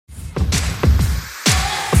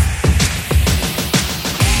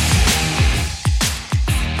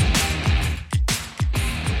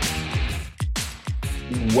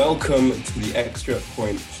Welcome to the Extra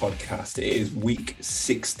Point podcast. It is week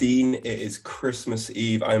 16. It is Christmas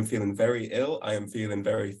Eve. I am feeling very ill. I am feeling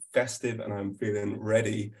very festive, and I'm feeling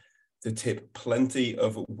ready to tip plenty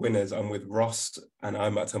of winners. I'm with Ross, and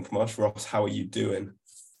I'm at Temple Marsh. Ross, how are you doing?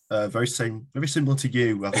 Very similar to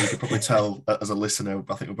you. I think you could probably tell as a listener.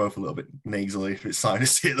 I think we're both a little bit nasally, a bit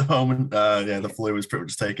sinusy at the moment. The flu is pretty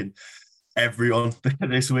much taken everyone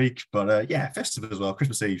this week. But festive as well.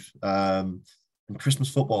 Christmas Eve and Christmas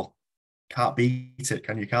football. Can't beat it,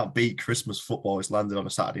 can you? Can't beat Christmas football. It's landed on a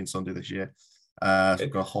Saturday and Sunday this year. So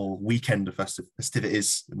we've got a whole weekend of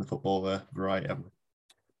festivities in the football variety, haven't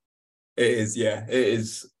we? It is, yeah. It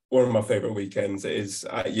is one of my favourite weekends. It is.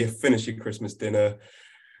 You finish your Christmas dinner.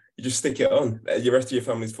 You just stick it on. The rest of your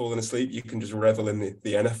family's falling asleep. You can just revel in the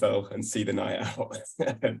NFL and see the night out.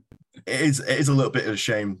 It is a little bit of a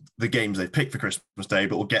shame, the games they picked for Christmas Day,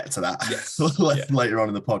 but we'll get to that later on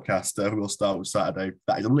in the podcast. We'll start with Saturday.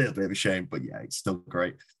 That is a little bit of a shame, but yeah, it's still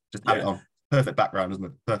great. Just add it on. Perfect background, isn't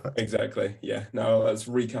it? Perfect. Exactly. Yeah. Now let's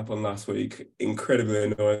recap on last week. Incredibly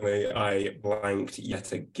annoyingly, I blanked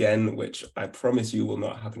yet again, which I promise you will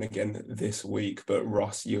not happen again this week. But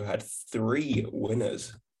Ross, you had 3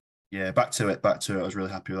 winners. Yeah, back to it. I was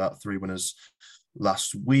really happy with that. 3 winners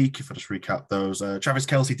last week. If I just recap those, Travis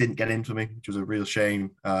Kelce didn't get in for me, which was a real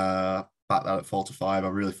shame. Back that at 4-5. I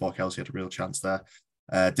really thought Kelce had a real chance there.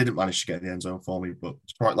 Didn't manage to get in the end zone for me, but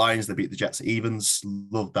Detroit Lions, they beat the Jets at evens.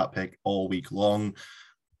 Loved that pick all week long.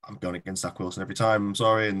 I'm going against Zach Wilson every time. I'm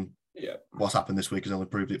sorry. And what's happened this week has only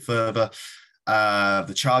proved it further.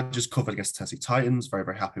 The Chargers covered against the Tennessee Titans. Very,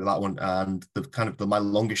 very happy with that one. And my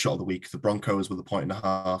longest shot of the week, the Broncos with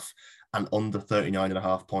 1.5 and under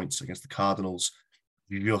 39.5 points against the Cardinals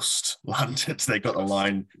just landed. They got the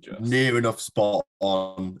line near enough spot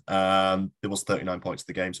on. There was 39 points in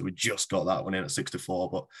the game, so we just got that one in at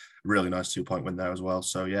 6-4, but really nice 2-point win there as well.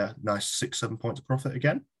 So yeah, nice 6-7 points of profit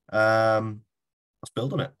again. Let's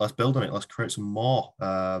build on it. Let's create some more.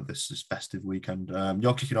 This is festive weekend.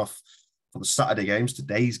 You're kicking off for the Saturday games,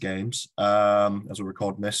 today's games, as we're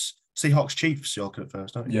recording this. Seahawks Chiefs, you're looking at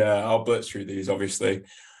first, aren't you? Yeah, I'll blitz through these, obviously.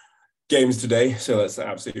 Games today, so let's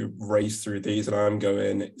absolutely race through these. And I'm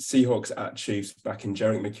going Seahawks at Chiefs, back in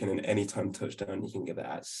Jerick McKinnon, anytime touchdown. You can get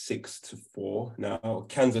that at 6-4. Now,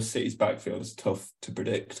 Kansas City's backfield is tough to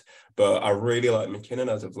predict, but I really like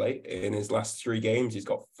McKinnon as of late. In his last 3 games, he's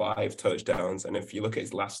got 5 touchdowns. And if you look at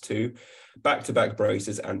his last 2, back-to-back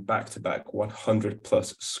braces and back-to-back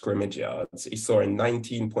 100-plus scrimmage yards, he saw a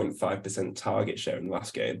 19.5% target share in the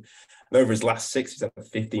last game. And over his last 6, he's at a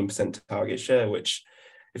 15% target share, which,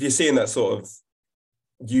 if you're seeing that sort of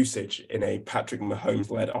usage in a Patrick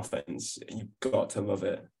Mahomes-led offense, you've got to love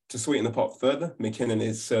it. To sweeten the pot further, McKinnon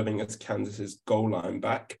is serving as Kansas's goal line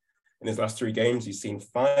back. In his last 3 games, he's seen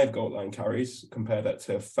 5 goal line carries. Compare that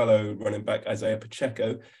to fellow running back Isaiah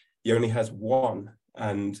Pacheco. He only has 1.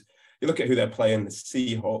 And you look at who they're playing, the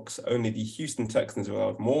Seahawks, only the Houston Texans have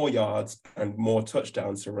allowed more yards and more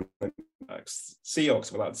touchdowns to running backs. Seahawks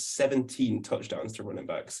have allowed 17 touchdowns to running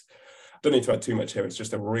backs. Don't need to add too much here. It's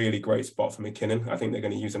just a really great spot for McKinnon. I think they're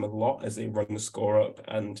going to use him a lot as they run the score up.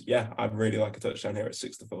 And yeah, I'd really like a touchdown here at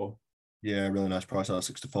 6-4. Yeah, really nice price at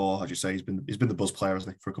 6-4. As you say, he's been the buzz player,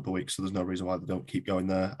 hasn't he, for a couple of weeks. So there's no reason why they don't keep going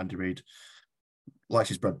there. Andy Reid likes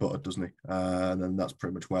his bread buttered, doesn't he? And then that's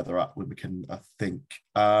pretty much where they're at with McKinnon, I think.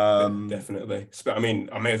 Definitely. I mean,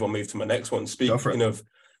 I may as well move to my next one. Speaking of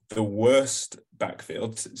the worst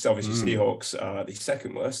backfield, so obviously Seahawks are the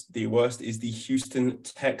second worst. The worst is the Houston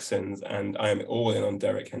Texans, and I am all in on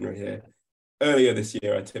Derrick Henry here. Earlier this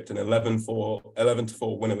year, I tipped an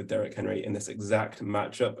 11-4 winner with Derrick Henry in this exact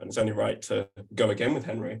matchup, and it's only right to go again with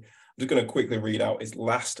Henry. I'm just going to quickly read out his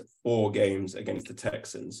last 4 games against the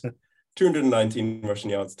Texans. 219 rushing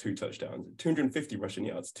yards, 2 touchdowns, 250 rushing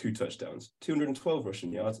yards, 2 touchdowns, 212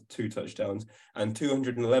 rushing yards, 2 touchdowns, and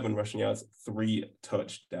 211 rushing yards, 3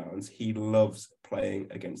 touchdowns. He loves playing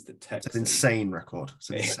against the Texans. It's an insane record.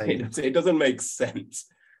 It doesn't make sense.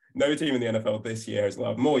 No team in the NFL this year has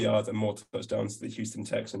allowed more yards and more touchdowns to the Houston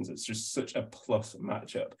Texans. It's just such a plus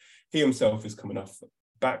matchup. He himself is coming off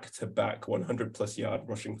back-to-back 100-plus yard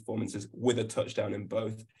rushing performances with a touchdown in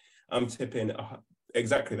both. I'm tipping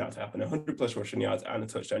exactly that to happen. 100-plus rushing yards and a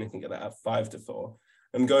touchdown. You can get that at 5-4.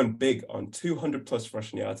 I'm going big on 200-plus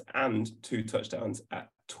rushing yards and 2 touchdowns at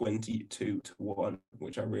 22-1,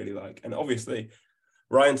 which I really like. And obviously,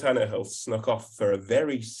 Ryan Tannehill snuck off for a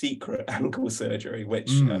very secret ankle surgery,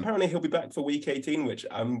 which apparently he'll be back for week 18, which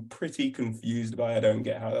I'm pretty confused by. I don't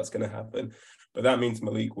get how that's going to happen. But that means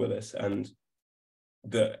Malik Willis. And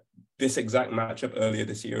this exact matchup earlier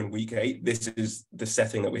this year in week 8, this is the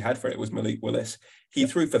setting that we had for it. It was Malik Willis. He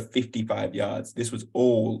threw for 55 yards. This was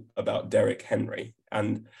all about Derrick Henry.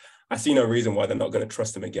 And I see no reason why they're not going to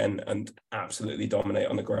trust him again and absolutely dominate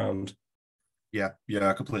on the ground. Yeah,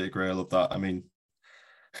 I completely agree. I love that. I mean,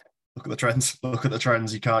 look at the trends. Look at the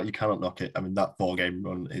trends. You cannot knock it. I mean, that 4-game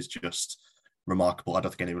run is just remarkable. I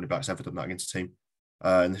don't think any running back's ever done that against a team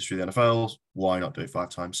in the history of the NFL. Why not do it 5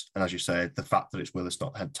 times? And as you say, the fact that it's Willis,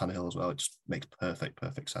 not Tannehill as well, it just makes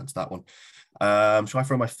perfect sense, that one. Shall I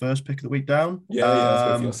throw my first pick of the week down? Yeah, let's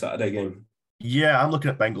go for your Saturday game. Yeah, I'm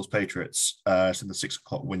looking at Bengals Patriots. It's in the 6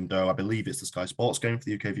 o'clock window. I believe it's the Sky Sports game for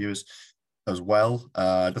the UK viewers as well.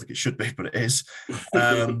 I don't think it should be, but it is.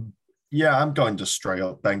 Yeah, I'm going to straight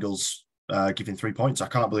up Bengals giving 3 points. I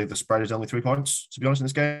can't believe the spread is only 3 points, to be honest, in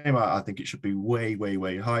this game. I think it should be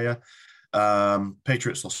way higher.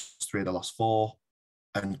 Patriots lost 3 of the last 4.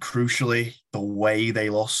 And crucially, the way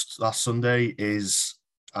they lost last Sunday is,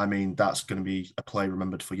 I mean, that's going to be a play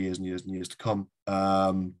remembered for years and years to come.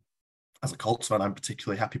 As a Colts fan, I'm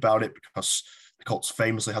particularly happy about it because the Colts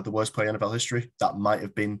famously had the worst play in NFL history. That might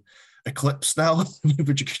have been eclipsed now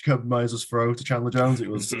with Jacob Myers' throw to Chandler Jones. It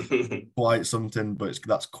was quite something, but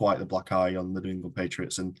that's quite the black eye on the New England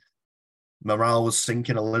Patriots. And morale was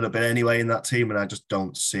sinking a little bit anyway in that team, and I just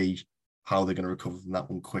don't see how they're going to recover from that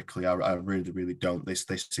one quickly. I really don't. They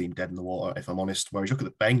seem dead in the water, if I'm honest. Whereas you look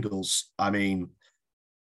at the Bengals, I mean,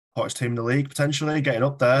 hottest team in the league, potentially, getting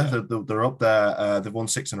up there. Yeah. They're up there. They've won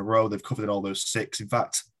 6 in a row. They've covered in all those 6. In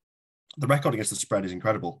fact, the record against the spread is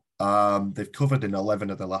incredible. They've covered in 11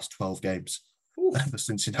 of the last 12 games. The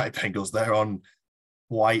Cincinnati Bengals, they're on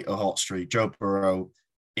quite a hot streak. Joe Burrow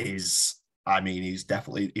is, I mean, he's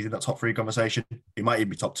in that top 3 conversation. He might even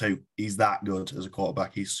be top 2. He's that good as a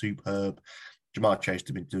quarterback. He's superb. Jamar Chase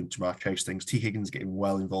has been doing Jamar Chase things. T. Higgins getting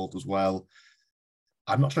well involved as well.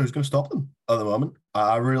 I'm not sure who's going to stop them at the moment.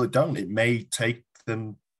 I really don't. It may take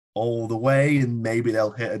them all the way, and maybe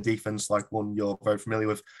they'll hit a defense like one you're very familiar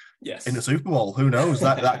with in the Super Bowl. Who knows?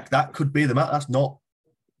 That could be the match. That's not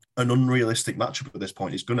an unrealistic matchup at this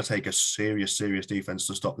point. It's going to take a serious defense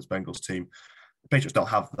to stop this Bengals team. The Patriots don't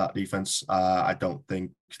have that defense. I don't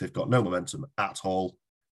think they've got no momentum at all.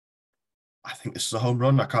 I think this is a home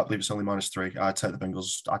run. I can't believe it's only -3. I'd take the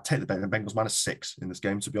Bengals. I'd take the Bengals -6 in this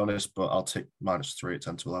game, to be honest, but I'll take -3 at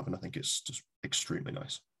 10-11. I think it's just extremely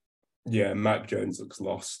nice. Yeah, Mac Jones looks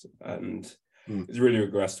lost and he's really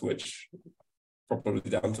regressed, which probably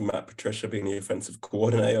down to Matt Patricia being the offensive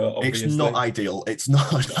coordinator. Obviously. It's not ideal. It's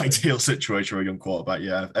not an ideal situation for a young quarterback.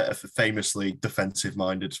 Yeah, famously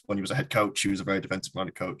defensive-minded. When he was a head coach, he was a very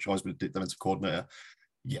defensive-minded coach. Always been a defensive coordinator.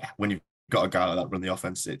 Yeah, when you've got a guy like that run the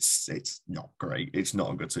offense, it's not great. It's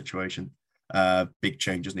not a good situation. Big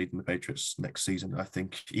changes needed in the Patriots next season. I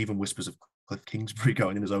think even whispers of Cliff Kingsbury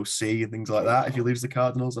going in as OC and things like that. If he leaves the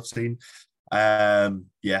Cardinals, I've seen.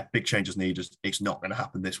 Yeah, big changes needed. It's not going to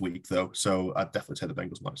happen this week though. So I'd definitely take the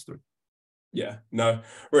Bengals -3. Yeah, no,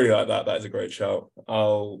 really like that. That is a great shout.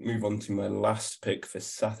 I'll move on to my last pick for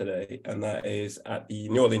Saturday, and that is at the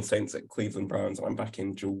New Orleans Saints at Cleveland Browns. I'm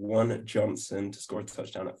backing Juwan Johnson to score a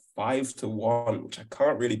touchdown at 5-1, which I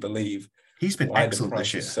can't really believe. He's been excellent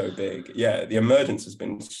this year. So big. Yeah, the emergence has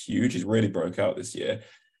been huge. He's really broke out this year.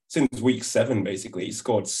 Since week 7, basically, he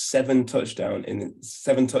scored 7 touchdowns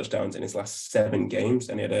in his last 7 games,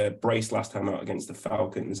 and he had a brace last time out against the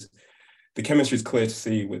Falcons. The chemistry is clear to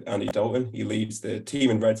see with Andy Dalton. He leads the team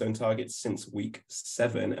in red zone targets since week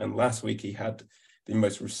 7, and last week he had the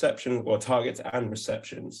most targets and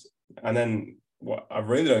receptions. And then what I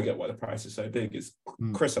really don't get why the price is so big is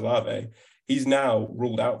Chris Olave. He's now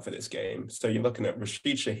ruled out for this game. So you're looking at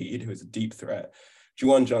Rashid Shaheed, who is a deep threat,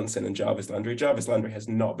 Juwan Johnson and Jarvis Landry. Jarvis Landry has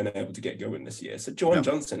not been able to get going this year. So Juwan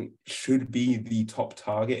Johnson should be the top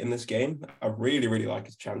target in this game. I really, really like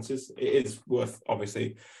his chances. It is worth,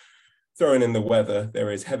 obviously, throwing in the weather.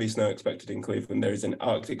 There is heavy snow expected in Cleveland. There is an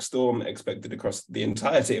Arctic storm expected across the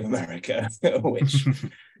entirety of America, which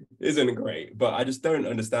isn't great. But I just don't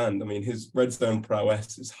understand. I mean, his red zone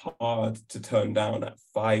prowess is hard to turn down at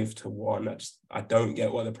 5-1. I don't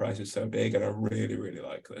get why the price is so big, and I really, really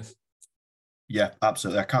like this. Yeah,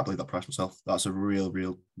 absolutely. I can't believe that price myself. That's a real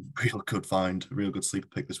good find, a real good sleeper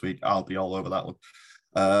pick this week. I'll be all over that one.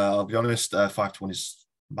 I'll be honest, 5-1 is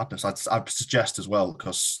madness. I'd suggest as well,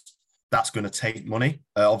 because that's going to take money.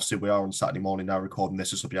 Obviously, we are on Saturday morning now recording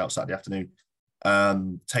this. This will be out Saturday afternoon.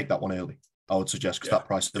 Take that one early, I would suggest, because that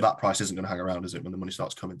price isn't going to hang around, is it, when the money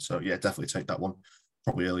starts coming? So, yeah, definitely take that one.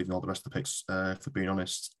 Probably early than all the rest of the picks, for being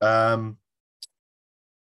honest.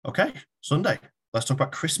 Okay, Sunday. let's talk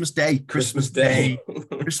about Christmas Day. Christmas Day.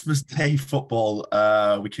 Christmas Day football.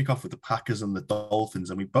 We kick off with the Packers and the Dolphins,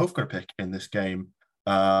 and we both got a pick in this game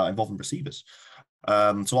involving receivers.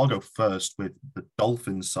 So I'll go first with the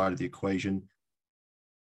Dolphins side of the equation.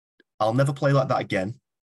 I'll never play like that again.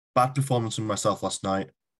 Bad performance from myself last night.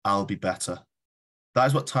 I'll be better. That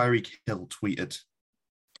is what Tyreek Hill tweeted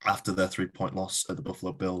after their 3-point loss at the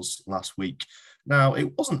Buffalo Bills last week. Now,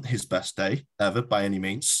 it wasn't his best day ever by any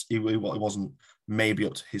means. It wasn't maybe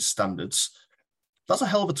up to his standards. That's a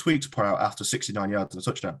hell of a tweet to put out after 69 yards and a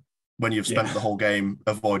touchdown when you've spent the whole game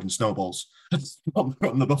avoiding snowballs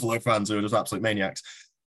from the Buffalo fans who are just absolute maniacs.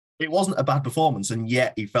 It wasn't a bad performance, and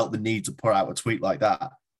yet he felt the need to put out a tweet like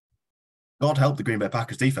that. God help the Green Bay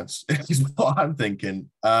Packers defense, is what I'm thinking.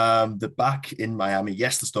 The back in Miami,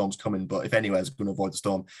 yes, the storm's coming, but if anywhere's going to avoid the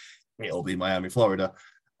storm, it'll be Miami, Florida.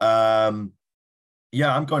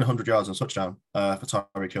 Yeah, I'm going 100 yards and a touchdown for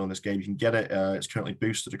Tyreek Hill in this game. You can get it. It's currently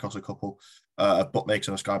boosted across a couple of bookmakers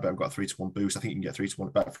on a Sky Bet. I've got a 3-1 boost. I think you can get 3-1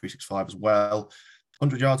 at Bet365 as well.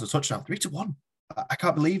 100 yards and a touchdown, 3-1. I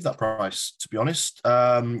can't believe that price, to be honest.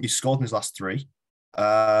 He's scored in his last 3.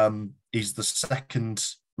 He's the second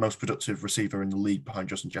most productive receiver in the league behind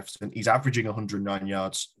Justin Jefferson. He's averaging 109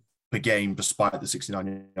 yards per game despite the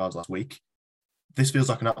 69 yards last week. This feels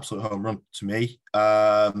like an absolute home run to me.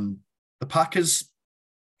 The Packers,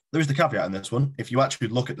 there is the caveat in this one. If you actually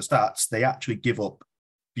look at the stats, they actually give up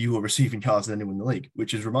fewer receiving yards than anyone in the league,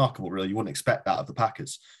 which is remarkable, really. You wouldn't expect that of the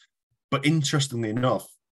Packers. But interestingly enough,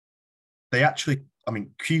 they actually,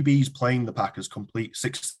 QBs playing the Packers complete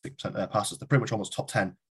 60% of their passes. They're pretty much almost top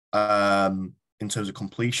 10 in terms of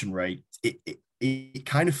completion rate. It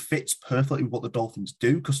kind of fits perfectly with what the Dolphins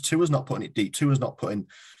do, because Tua's not putting it deep. Tua's not putting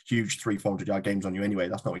huge 300-400 yard games on you anyway.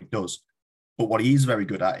 That's not what he does. But what he is very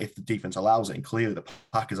good at, if the defense allows it, and clearly the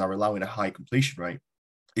Packers are allowing a high completion rate,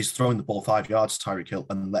 is throwing the ball 5 yards to Tyreek Hill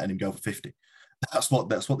and letting him go for 50. That's what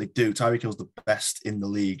they do. Tyreek Hill's the best in the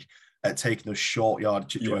league at taking those short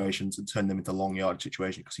yard situations and turning them into long yard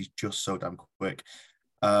situations, because he's just so damn quick.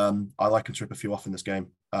 I like him to rip a few off in this game.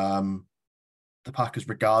 The Packers,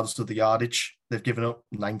 regardless of the yardage, they've given up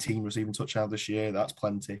 19 receiving touchdowns this year. That's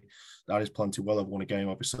plenty. That is plenty. Well, I've won a game,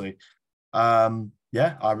 obviously.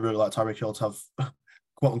 Yeah, I really like Tyreek Hill to have,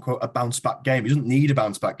 quote unquote, a bounce back game. He doesn't need a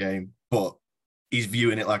bounce back game, but he's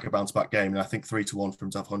viewing it like a bounce back game. And I think 3-1 for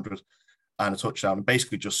him to have 100 and a touchdown, and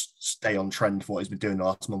basically just stay on trend for what he's been doing the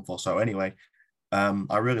last month or so. Anyway,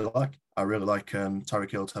 I really like Tyreek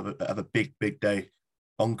Hill to have a big day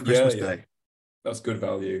on Christmas Day. That's good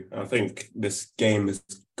value. I think this game is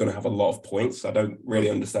going to have a lot of points. I don't really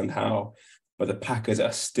understand how, but the Packers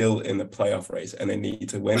are still in the playoff race and they need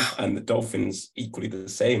to win. And the Dolphins equally the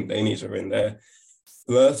same. They need to win. They're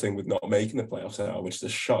flirting with not making the playoffs now, which is a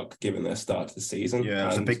shock given their start to the season. Yeah,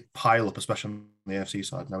 there's a big pile up, especially on the AFC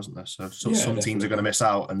side now, isn't there? So some teams are going to miss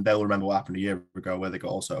out, and they'll remember what happened a year ago where they got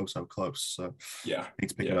also so close. So need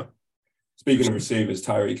to pick it up. Speaking of receivers,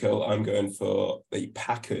 Tyreek Hill, I'm going for the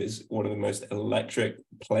Packers, one of the most electric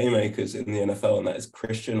playmakers in the NFL, and that is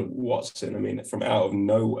Christian Watson. From out of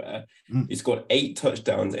nowhere, he scored 8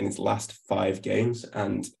 touchdowns in his last 5 games.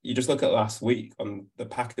 And you just look at last week on the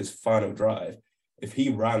Packers' final drive, if he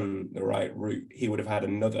ran the right route, he would have had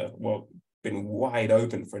been wide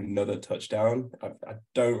open for another touchdown. I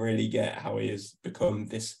don't really get how he has become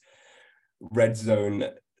this red zone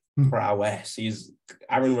prowess. He's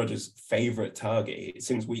Aaron Rodgers' favorite target.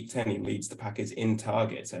 Since week 10, he leads the Packers in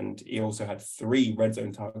targets, and he also had 3 red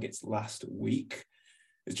zone targets last week.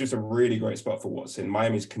 It's just a really great spot for Watson.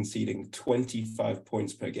 Miami's conceding 25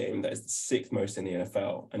 points per game. That is the 6th most in the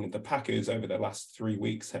NFL. And the Packers over the last 3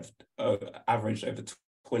 weeks have averaged over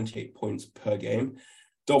 28 points per game.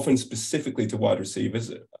 Dolphins, specifically to wide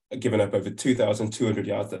receivers, are giving up over 2,200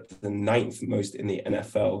 yards. That's the 9th most in the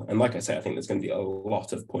NFL. And like I said, I think there's going to be a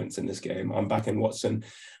lot of points in this game. I'm backing Watson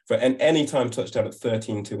for an anytime touchdown at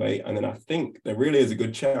 13-8. And then I think there really is a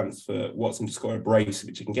good chance for Watson to score a brace,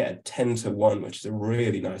 which you can get at 10-1, which is a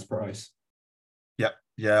really nice price. Yeah,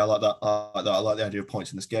 I like that. I like the idea of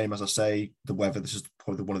points in this game. As I say, the weather, this is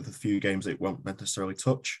probably one of the few games that it won't necessarily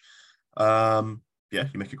touch. Yeah,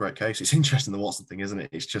 you make a great case. It's interesting, the Watson thing, isn't it?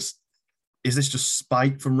 It's just, is this just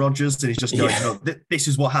spite from Rodgers? And he's just going, this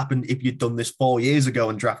is what happened if you'd done this 4 years ago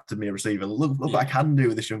and drafted me a receiver. Look what I can do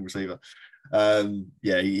with this young receiver.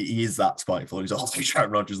 He is that spiteful. He's also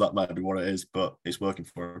Aaron Rodgers. That might be what it is, but it's working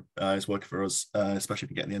for him. It's working for us, especially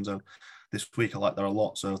if you get in the end zone this week. I like that a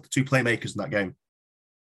lot. So the 2 playmakers in that game,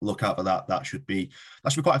 look out for that. That should be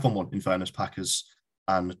quite a fun one, in fairness, Packers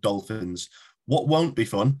and Dolphins. What won't be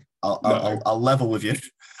fun, I'll level with you,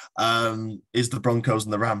 is the Broncos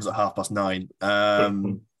and the Rams at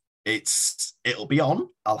 9:30. It'll be on.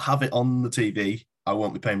 I'll have it on the TV. I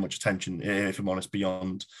won't be paying much attention, if I'm honest,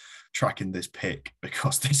 beyond tracking this pick,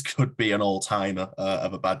 because this could be an all-timer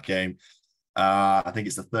of a bad game. I think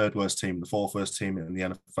it's the third worst team, the fourth worst team in the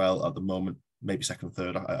NFL at the moment, maybe second or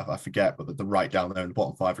third, I forget, but they're right down there in the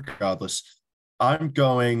bottom five regardless. I'm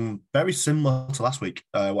going very similar to last week,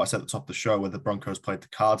 what I said at the top of the show, where the Broncos played the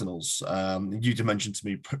Cardinals. You did mention to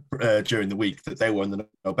me during the week that they were in the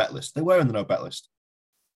no-bet list. They were in the no-bet list.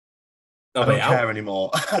 I don't care anymore.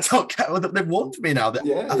 I don't care. They've won for me now.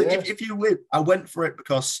 I think if you win, I went for it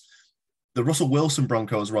because the Russell Wilson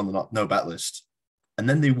Broncos were on the no-bet list, and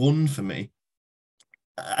then they won for me.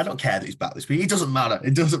 I don't care that he's back this week. It doesn't matter.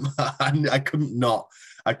 It doesn't matter. I couldn't not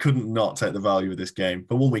take the value of this game.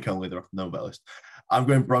 For 1 week only, they're off the no-bet list. I'm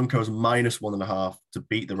going Broncos -1.5 to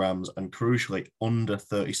beat the Rams, and crucially, under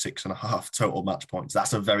 36.5 total match points.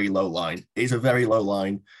 That's a very low line. It's a very low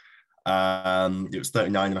line. It was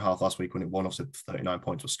 39.5 last week when it won. Obviously, 39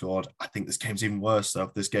 points were scored. I think this game's even worse,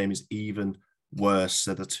 though. This game is even worse.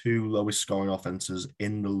 So the two lowest scoring offenses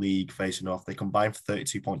in the league facing off, they combine for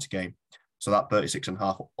 32 points a game. So that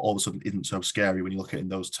 36.5 all of a sudden isn't so scary when you look at it in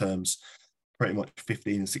those terms. Pretty much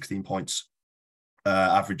 15 and 16 points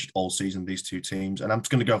averaged all season, these two teams. And I'm just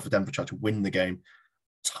going to go for Denver try to win the game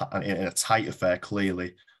in a tight affair,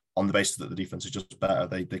 clearly, on the basis that the defense is just better.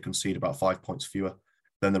 They concede about 5 points fewer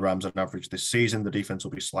than the Rams on average this season. The defense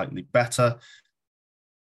will be slightly better.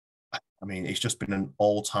 I mean, it's just been an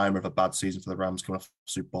all-timer of a bad season for the Rams coming off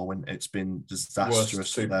Super Bowl win. It's been disastrous.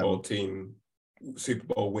 Worst Super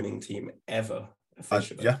Bowl winning team ever.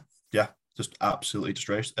 Yeah. Just absolutely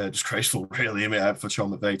disgraceful, really. I mean, for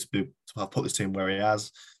Sean McVay to have put this team where he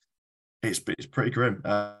has, it's pretty grim.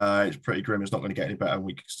 It's pretty grim. It's not going to get any better in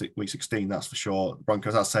week 16, that's for sure.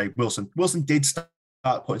 Broncos, I'd say Wilson did start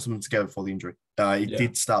putting something together before the injury. He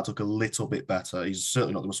did start to look a little bit better. He's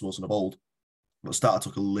certainly not the Russell Wilson of old, but started to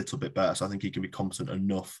look a little bit better. So I think he can be competent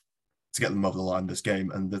enough to get them over the line this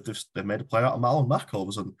game. And they've made a play out of Marlon Mack all of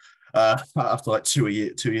a sudden after like 2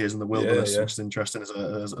 years in the wilderness, which is interesting as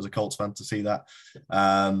a Colts fan to see that.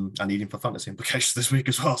 And even for fantasy implications this week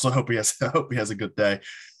as well. So I hope he has a good day.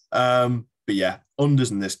 But yeah,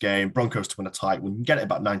 unders in this game. Broncos to win a tight. We can get it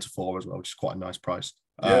about 9-4 as well, which is quite a nice price.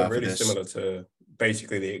 Really similar to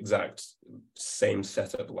basically the exact same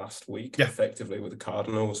setup last week, effectively, with the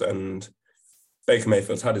Cardinals. And Baker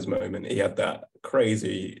Mayfield's had his moment. He had that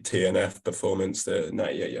crazy TNF performance, the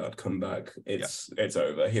 98-yard comeback. It's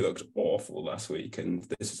over. He looked awful last week, and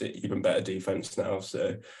this is even better defense now.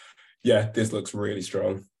 So, yeah, this looks really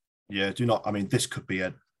strong. Yeah, this could be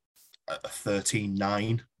a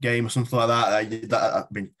 13-9 game or something like that. I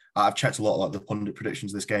mean, I've checked a lot like the pundit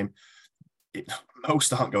predictions of this game.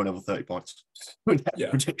 Most aren't going over 30 points.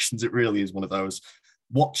 Predictions, it really is one of those.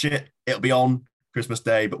 Watch it. It'll be on Christmas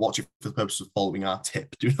Day, but watch it for the purpose of following our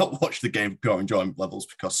tip. Do not watch the game for pure enjoyment levels,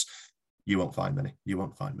 because you won't find many.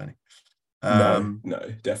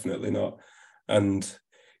 No, definitely not. And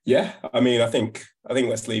yeah, I mean, I think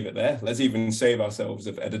let's leave it there. Let's even save ourselves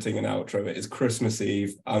of editing an outro. It is Christmas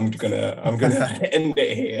Eve. I'm gonna end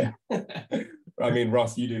it here. I mean,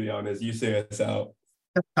 Ross, you do the honors. You see us out.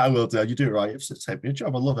 I will do. You do it right. It's saved me a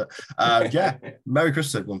job. I love it. Merry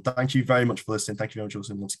Christmas, everyone. Thank you very much for listening. Thank you very much for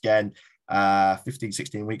listening once again. 15,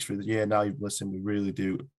 16 weeks through the year now you've listened. We really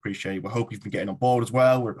do appreciate it. We hope you've been getting on board as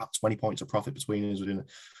well. We're about 20 points of profit between us. We're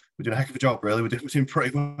doing a heck of a job, really. We're doing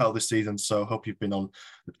pretty well this season. So hope you've been on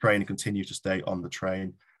the train and continue to stay on the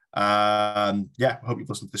train. I hope you've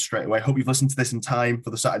listened to this straight away. Hope you've listened to this in time for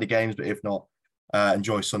the Saturday games, but if not,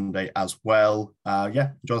 enjoy Sunday as well. Enjoy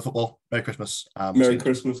the football. Merry Christmas. Merry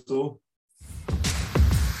Christmas all.